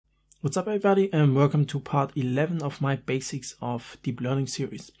What's up everybody, and welcome to part 11 of my Basics of Deep Learning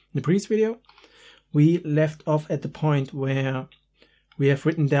series. In the previous video we left off at the point where we have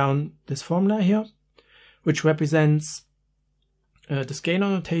written down this formula here, which represents the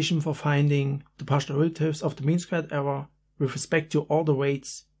scalar notation for finding the partial derivatives of the mean squared error with respect to all the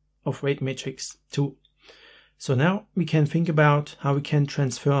weights of weight matrix 2. So now we can think about how we can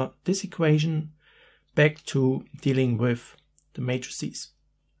transfer this equation back to dealing with the matrices.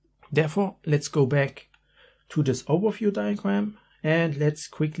 Therefore, let's go back to this overview diagram and let's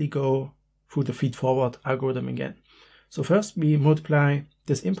quickly go through the feed-forward algorithm again. So first we multiply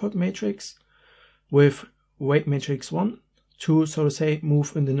this input matrix with weight matrix 1 to, so to say,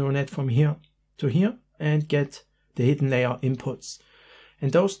 move in the neural net from here to here and get the hidden layer inputs.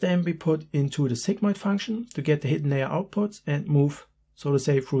 And those then we put into the sigmoid function to get the hidden layer outputs and move, so to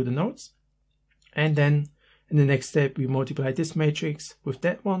say, through the nodes. And then in the next step we multiply this matrix with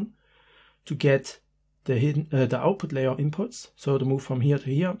that one to get the output layer inputs, so to move from here to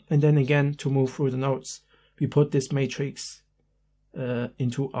here, and then again to move through the nodes we put this matrix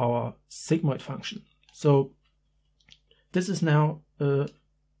into our sigmoid function. So this is now the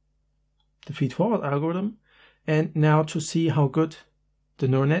feed-forward algorithm, and now to see how good the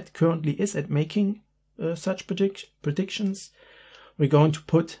neural net currently is at making such predictions, we're going to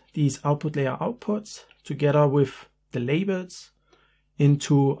put these output layer outputs together with the labels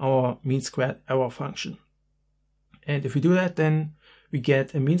into our mean squared error function. And if we do that, then we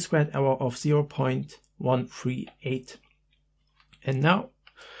get a mean squared error of 0.138. And now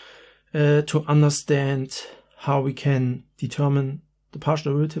to understand how we can determine the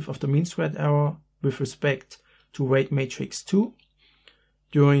partial derivative of the mean squared error with respect to weight matrix 2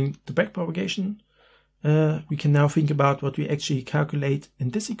 during the backpropagation, we can now think about what we actually calculate in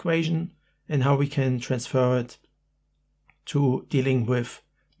this equation and how we can transfer it to dealing with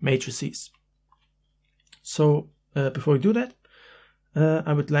matrices. So before we do that,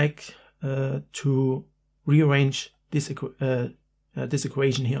 I would like to rearrange this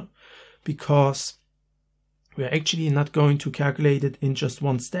equation here, because we are actually not going to calculate it in just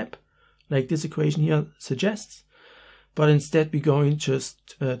one step like this equation here suggests, but instead we're going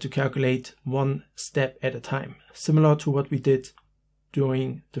just to calculate one step at a time, similar to what we did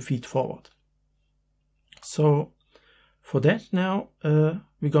during the feed forward. So for that now,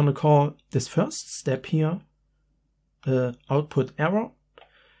 we're going to call this first step here output error.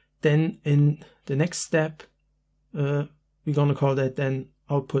 Then in the next step, we're going to call that then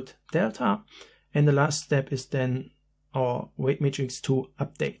output delta. And the last step is then our weight matrix 2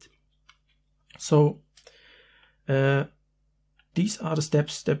 update. So these are the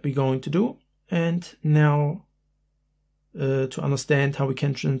steps that we're going to do. And now to understand how we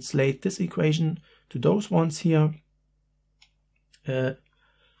can translate this equation to those ones here,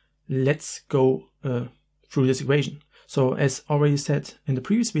 let's go through this equation. So as already said in the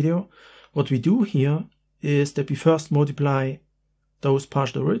previous video, what we do here is that we first multiply those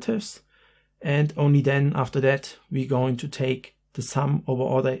partial derivatives, and only then after that we're going to take the sum over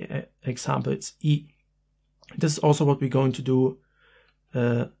all the examples E. This is also what we're going to do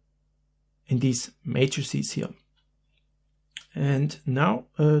in these matrices here. And now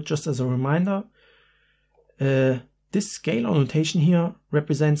just as a reminder, this scalar notation here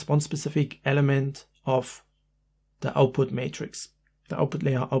represents one specific element of the output matrix, the output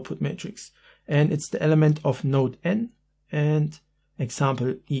layer output matrix, and it's the element of node n and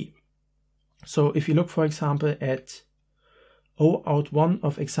example E. So if you look, for example, at O out 1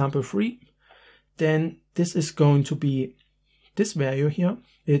 of example 3, then this is going to be this value here.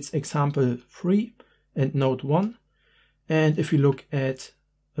 It's example 3 and node 1. And if you look at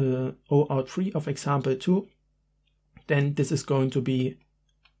O out 3 of example 2, then this is going to be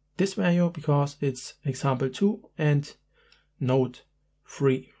this value because it's example 2 and node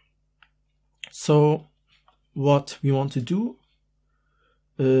 3. So what we want to do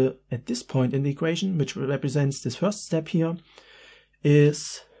at this point in the equation, which represents this first step here,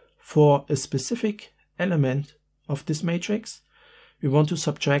 is for a specific element of this matrix, we want to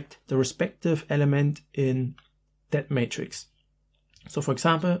subtract the respective element in that matrix. So for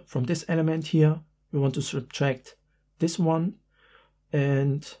example, from this element here, we want to subtract this one,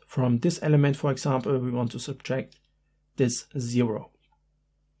 and from this element, for example, we want to subtract this 0.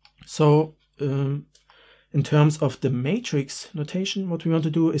 So in terms of the matrix notation, what we want to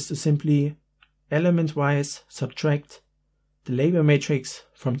do is to simply element-wise subtract the label matrix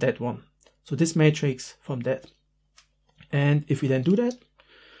from that one. So this matrix from that. And if we then do that,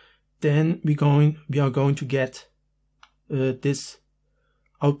 then we are going to get this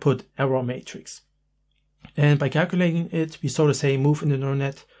output error matrix. And by calculating it, we, so to say, move in the neural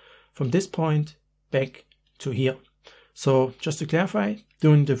net from this point back to here. So just to clarify,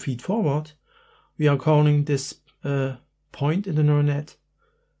 during the feed forward, we are calling this point in the neural net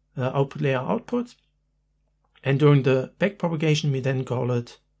output layer output, and during the backpropagation we then call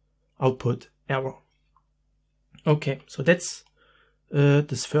it output error. Okay, so that's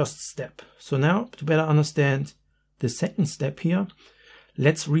this first step. So now, to better understand the second step here,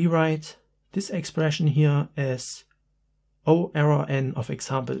 let's rewrite this expression here as O error n of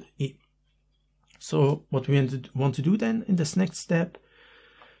example e. So what we want to do then in this next step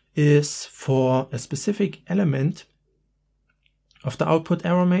is, for a specific element of the output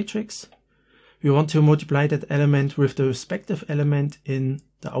error matrix, we want to multiply that element with the respective element in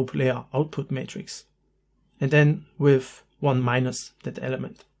the output layer output matrix, and then with 1 minus that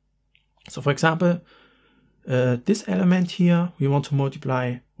element. So for example, this element here we want to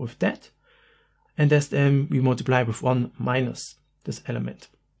multiply with that, and then we multiply with 1 minus this element.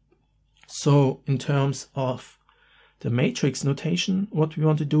 So in terms of the matrix notation, what we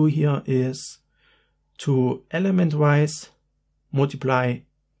want to do here is to element-wise multiply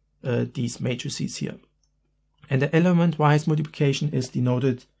these matrices here. And the element-wise multiplication is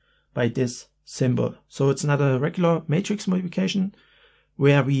denoted by this symbol. So it's not a regular matrix multiplication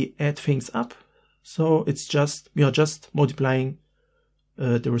where we add things up. So it's just, we are just multiplying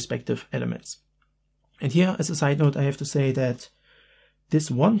the respective elements. And here, as a side note, I have to say that this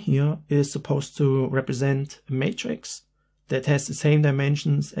 1 here is supposed to represent a matrix that has the same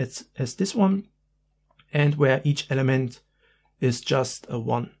dimensions as this one, and where each element is just a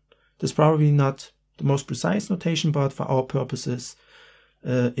 1. This is probably not the most precise notation, but for our purposes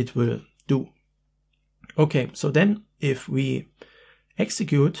it will do. Okay, so then if we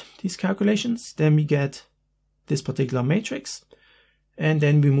execute these calculations, then we get this particular matrix, and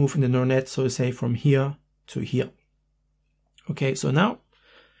then we move in the neural net, so to say, from here to here. Okay, so now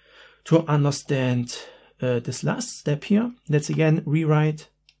to understand this last step here, let's again rewrite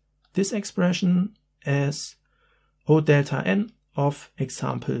this expression as O delta n of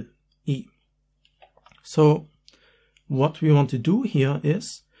example e. So what we want to do here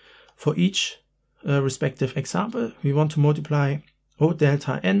is, for each respective example, we want to multiply O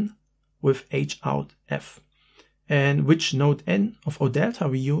delta n with h out f. And which node n of O delta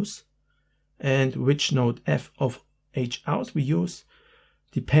we use and which node f of h out we use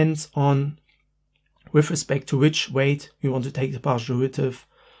depends on with respect to which weight we want to take the partial derivative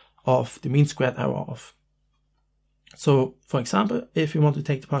of the mean squared error of. So for example, if we want to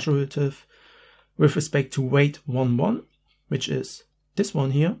take the partial derivative with respect to weight 1, 1, which is this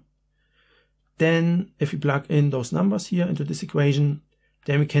one here, then if we plug in those numbers here into this equation,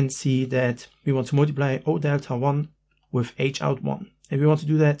 then we can see that we want to multiply O delta 1 with h out 1. And we want to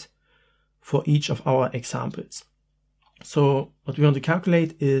do that for each of our examples. So what we want to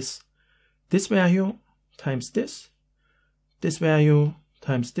calculate is this value times this value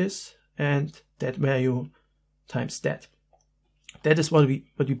times this, and that value times that. That is what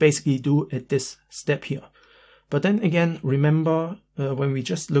we basically do at this step here. But then again, remember when we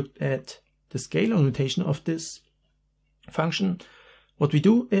just looked at the scalar notation of this function, what we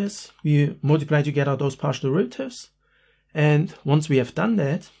do is we multiply together those partial derivatives, and once we have done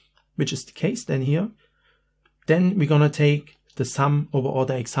that, which is the case then here, then we're gonna take the sum over all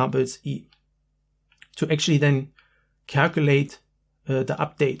the examples e to actually then calculate the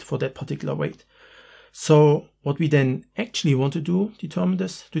update for that particular weight. So what we then actually want to do, determine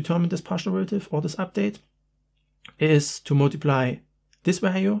this partial derivative or this update, is to multiply this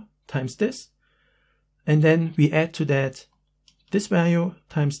value times this, and then we add to that this value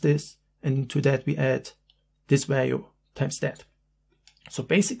times this, and to that we add this value times that. So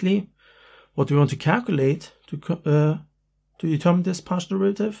basically, what we want to calculate to determine this partial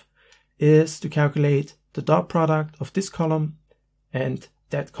derivative is to calculate the dot product of this column and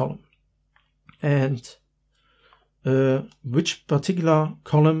that column, and which particular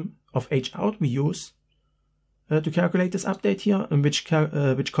column of h out we use to calculate this update here, and which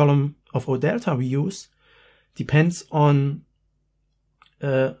column of O delta we use depends on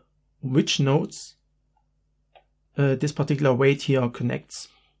which nodes this particular weight here connects.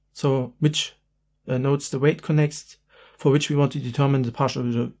 So which nodes the weight connects for which we want to determine the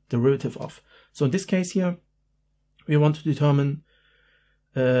partial derivative of. So in this case here, we want to determine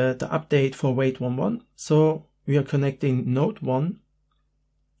the update for weight 1, 1. So we are connecting node 1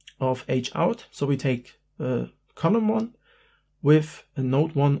 of h out. So we take column 1 with a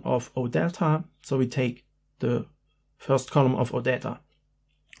node 1 of O delta. So we take the first column of O delta.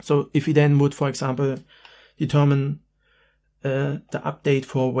 So if we then would, for example, determine the update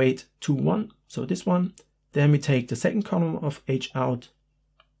for weight 2, 1, so this one, then we take the second column of h out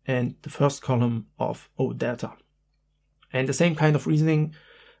and the first column of O delta. And the same kind of reasoning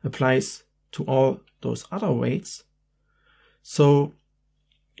applies to all those other weights. So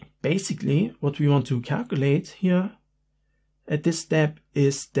basically what we want to calculate here at this step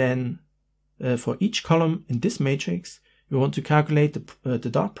is then for each column in this matrix, we want to calculate the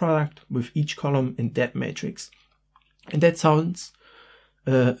dot product with each column in that matrix. And that sounds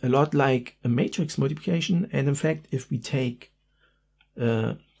a lot like a matrix multiplication. And in fact, if we take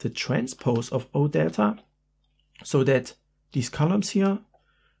the transpose of O delta, so that these columns here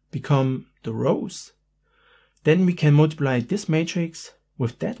become the rows, then we can multiply this matrix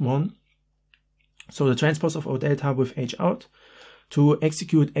with that one, so the transpose of O delta with H out, to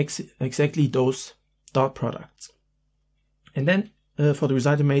execute exactly those dot products. And then for the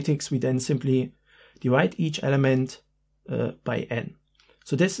resulting matrix, we then simply divide each element by n.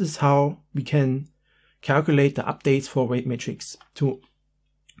 So this is how we can calculate the updates for weight matrix 2.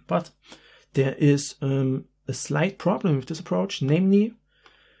 But there is a slight problem with this approach, namely,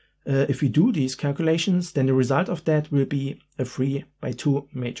 if we do these calculations, then the result of that will be a 3 by 2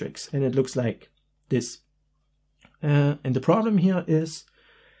 matrix, and it looks like this. And the problem here is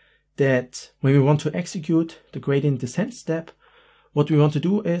that when we want to execute the gradient descent step, what we want to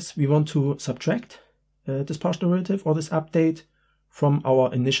do is we want to subtract this partial derivative or this update from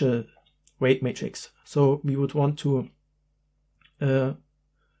our initial weight matrix. So we would want to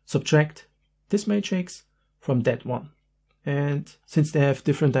subtract this matrix from that one. And since they have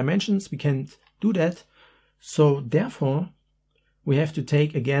different dimensions, we can't do that. So therefore, we have to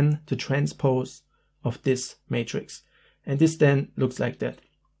take again the transpose of this matrix. And this then looks like that.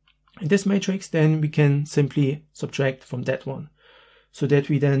 In this matrix, then we can simply subtract from that one, so that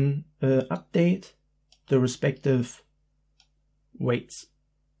we then update the respective weights.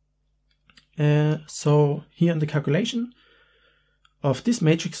 So here in the calculation of this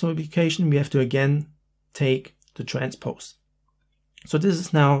matrix multiplication, we have to again take the transpose. So this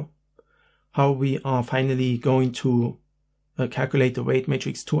is now how we are finally going to calculate the weight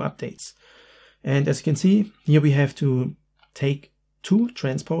matrix 2 updates. And as you can see, here we have to take 2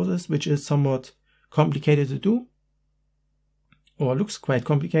 transposes, which is somewhat complicated to do, or looks quite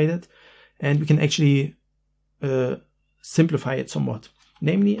complicated, and we can actually simplify it somewhat.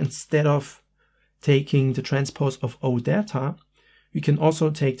 Namely, instead of taking the transpose of O delta, we can also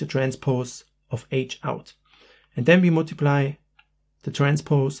take the transpose of H out. And then we multiply the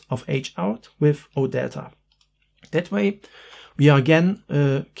transpose of H out with O delta. That way, we are again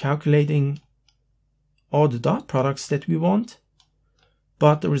calculating all the dot products that we want,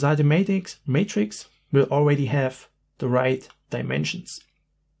 but the resulting matrix will already have the right dimensions.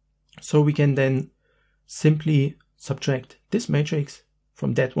 So we can then simply subtract this matrix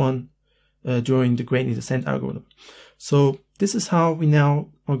from that one during the gradient descent algorithm. So this is how we now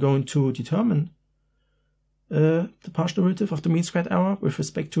are going to determine the partial derivative of the mean squared error with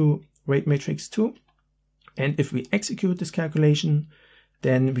respect to weight matrix 2. And if we execute this calculation,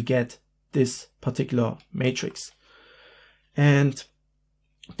 then we get this particular matrix. And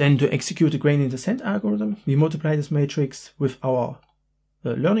then to execute the gradient descent algorithm, we multiply this matrix with our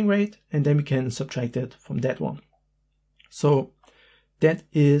learning rate, and then we can subtract it from that one. So that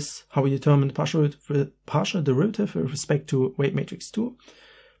is how we determine the partial derivative with respect to weight matrix 2.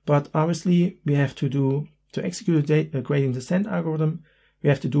 But obviously we have to execute the gradient descent algorithm, we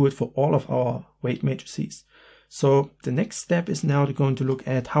have to do it for all of our weight matrices. So the next step is now going to look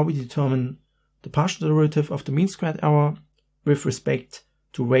at how we determine the partial derivative of the mean squared error with respect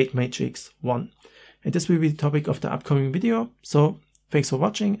to weight matrix 1. And this will be the topic of the upcoming video. So thanks for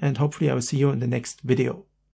watching, and hopefully I will see you in the next video.